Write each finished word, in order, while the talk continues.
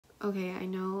Okay, I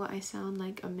know I sound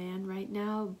like a man right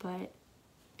now, but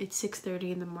it's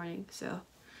 6:30 in the morning, so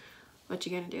what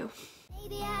you gonna do?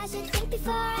 Maybe I should think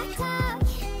before I talk.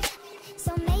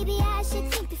 So maybe I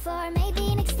should think before,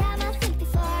 maybe next time I'll think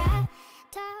before I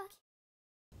talk.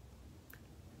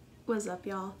 What's up,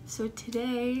 y'all? So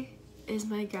today is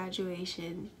my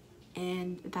graduation,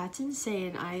 and that's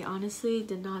insane. I honestly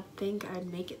did not think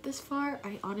I'd make it this far.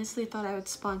 I honestly thought I would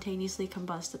spontaneously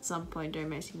combust at some point during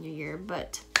my senior year,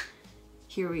 but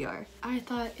here we are. I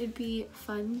thought it'd be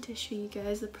fun to show you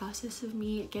guys the process of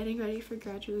me getting ready for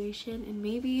graduation, and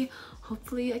maybe,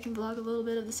 hopefully, I can vlog a little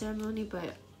bit of the ceremony,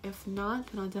 but if not,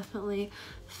 then I'll definitely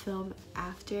film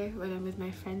after when I'm with my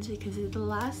friends, because it's the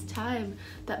last time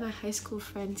that my high school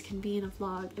friends can be in a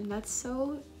vlog, and that's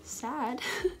so sad.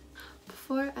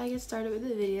 Before I get started with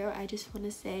the video, I just want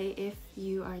to say if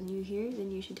you are new here,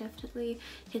 then you should definitely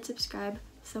hit subscribe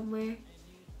somewhere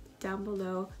down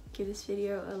below. Give this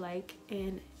video a like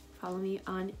and follow me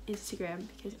on Instagram,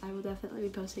 because I will definitely be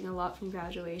posting a lot from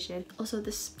graduation. Also,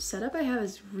 this setup I have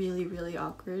is really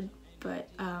awkward, but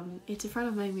it's in front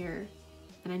of my mirror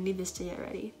and I need this to get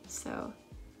ready, so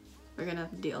we're gonna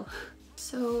have to deal.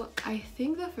 So I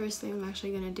think the first thing I'm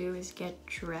actually gonna do is get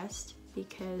dressed,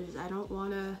 because I don't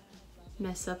want to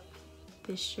mess up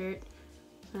this shirt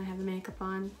when I have the makeup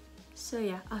on. So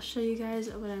yeah, I'll show you guys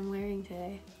what I'm wearing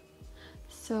today.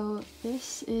 So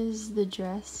this is the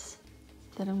dress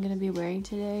that I'm gonna be wearing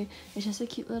today. It's just a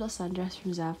cute little sundress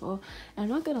from Zafo. And I'm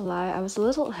not gonna lie, I was a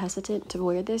little hesitant to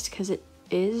wear this because it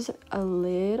is a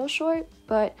little short,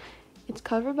 but it's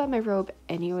covered by my robe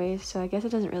anyway, so I guess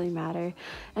it doesn't really matter.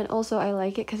 And also I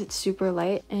like it because it's super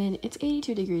light, and it's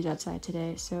 82 degrees outside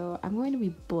today, so I'm going to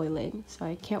be boiling. So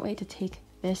I can't wait to take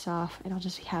this off, and I'll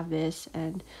just have this,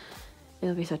 and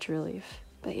it'll be such a relief.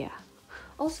 But yeah.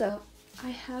 Also,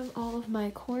 I have all of my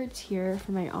cords here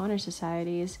for my honor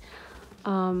societies.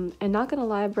 And not gonna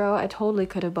lie, bro, I totally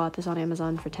could have bought this on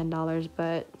Amazon for $10,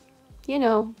 but you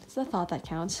know, it's the thought that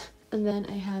counts. And then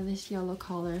I have this yellow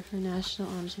collar for National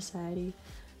Honor Society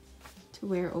to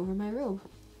wear over my robe.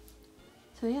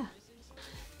 So yeah.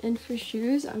 And for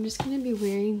shoes, I'm just gonna be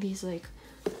wearing these like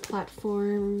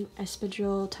platform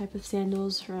espadrille type of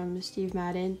sandals from Steve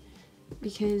Madden,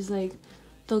 because like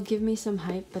they'll give me some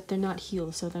height, but they're not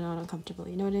heels, so they're not uncomfortable,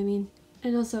 you know what I mean?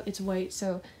 And also it's white,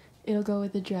 so it'll go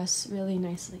with the dress really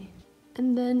nicely.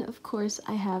 And then of course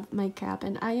I have my cap,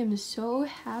 and I am so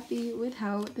happy with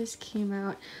how this came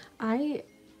out. I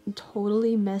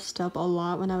totally messed up a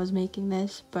lot when I was making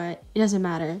this, but it doesn't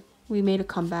matter. We made a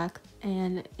comeback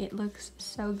and it looks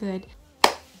so good.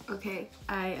 Okay,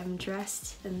 I am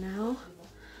dressed, and now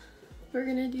we're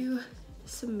gonna do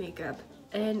some makeup.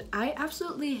 And I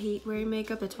absolutely hate wearing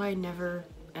makeup, that's why I never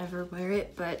ever wear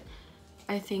it, but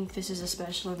I think this is a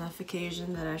special enough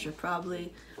occasion that I should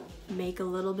probably make a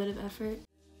little bit of effort.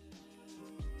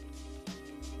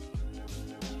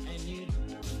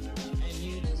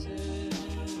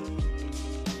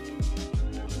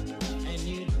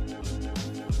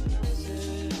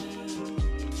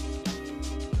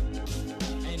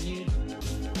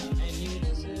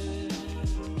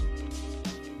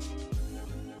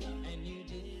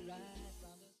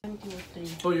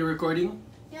 Oh, you're recording?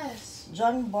 Yes.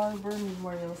 John Barber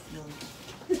Memorial Field.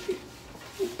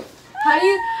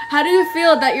 How do you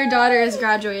feel that your daughter is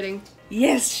graduating?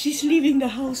 Yes, she's leaving the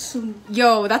house soon.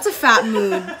 Yo, that's a fat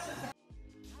mood.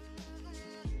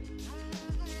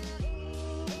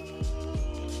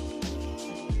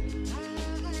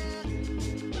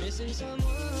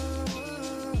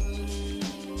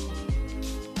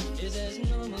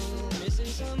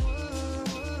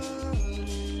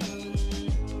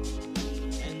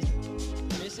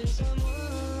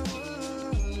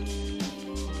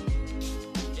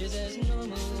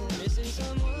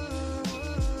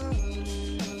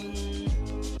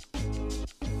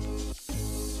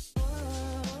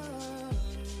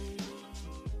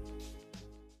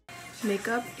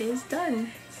 Makeup is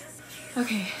done.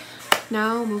 Okay,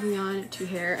 now moving on to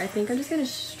hair. I think I'm just gonna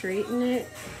straighten it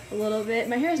a little bit.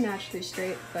 My hair is naturally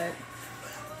straight, but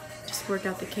just work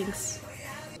out the kinks.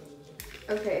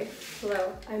 Okay,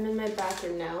 hello. I'm in my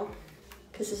bathroom now,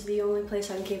 because this is the only place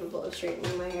I'm capable of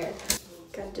straightening my hair.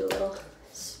 Gotta do a little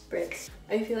spritz.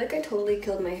 I feel like I totally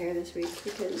killed my hair this week,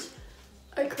 because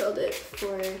I curled it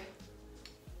for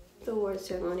the award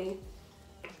ceremony,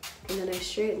 and then I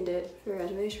straightened it for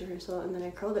graduation rehearsal, and then I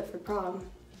curled it for prom,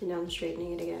 and now I'm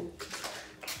straightening it again.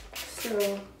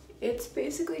 So it's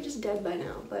basically just dead by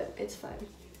now, but it's fine.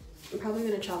 I'm probably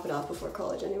gonna chop it off before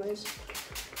college anyways.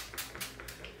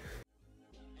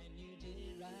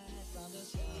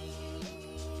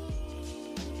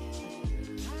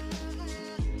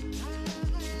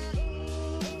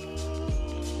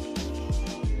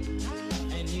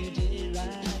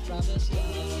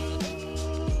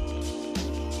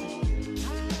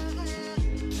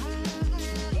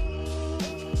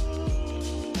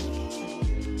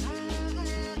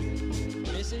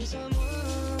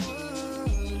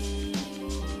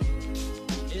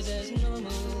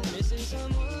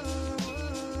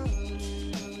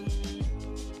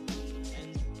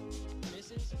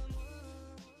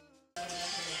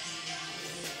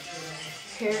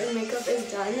 Hair and makeup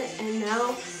is done, and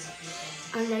now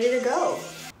I'm ready to go.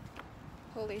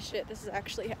 Holy shit, this is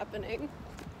actually happening.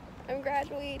 I'm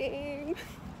graduating.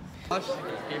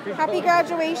 Happy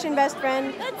graduation, best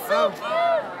friend. That's so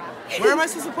cute. Where am I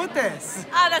supposed to put this?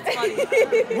 Ah, that's funny.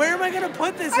 Where am I gonna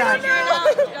put this at?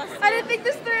 I didn't think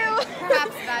this through.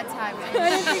 Perhaps bad timing. I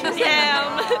didn't think this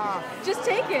Damn. Just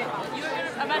take it. You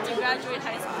were about to graduate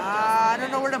high school. I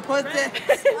don't know where to put this.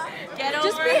 Get over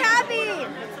Just be it. happy.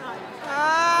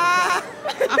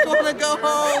 I wanna go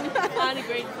home. On a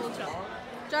grateful child.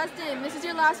 Justin, this is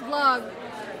your last vlog.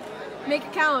 Make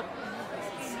it count.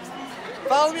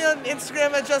 Follow me on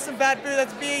Instagram at Justin Batbu.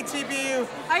 That's BATBU.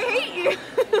 I hate you.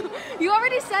 You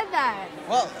already said that.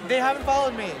 Well, they haven't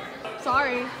followed me.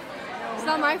 Sorry. It's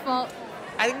not my fault.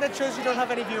 I think that shows you don't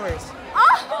have any viewers.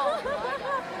 Oh!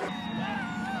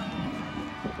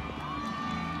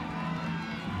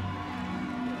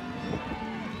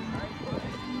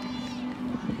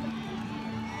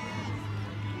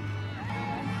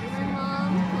 My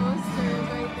mom's poster is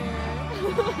right there.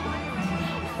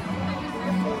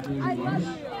 I love you.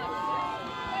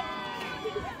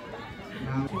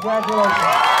 Congratulations.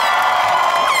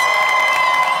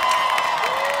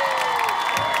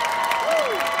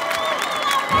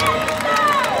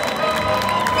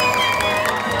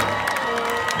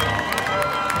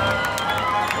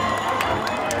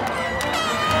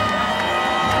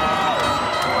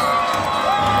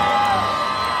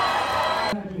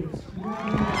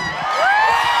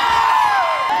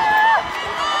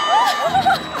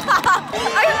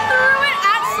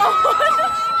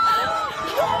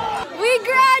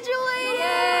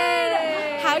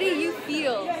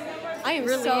 I am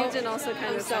Relieved so, and also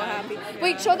kind of so sad. happy.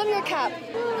 Wait, show them your cap.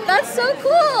 That's so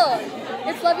cool.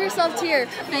 It's Love Yourself Tier.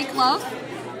 Fake love.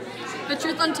 The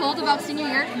truth untold about senior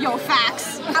year. Yo,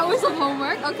 facts. Hours of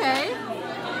homework. Okay.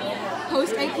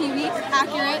 Post AP week.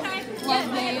 Accurate.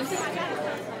 Love days.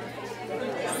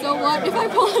 So what if I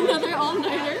pull another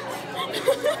all-nighter?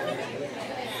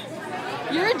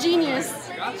 You're a genius.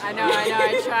 I know,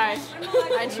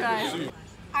 I try.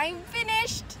 I'm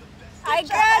finished. I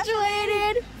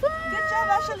graduated. Good job,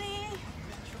 Ashley.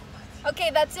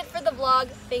 Okay, that's it for the vlog.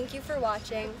 Thank you for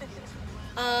watching.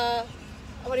 What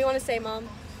do you want to say, Mom?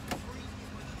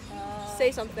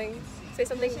 Say something. Say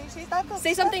something.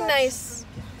 Say something nice.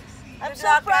 I'm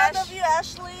so proud of you,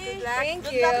 Ashley. Thank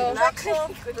Good you. luck.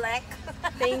 Good luck.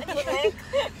 Thank you.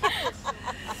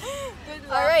 Good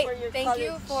luck All right. for your Thank college.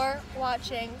 you for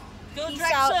watching. Go Peace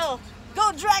Drexel. out.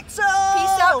 Go Drexel.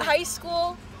 Peace out, high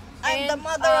school. I'm the And,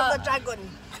 mother of the dragon.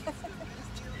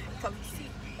 Come see.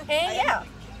 And yeah.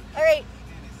 All right.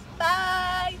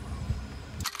 Bye.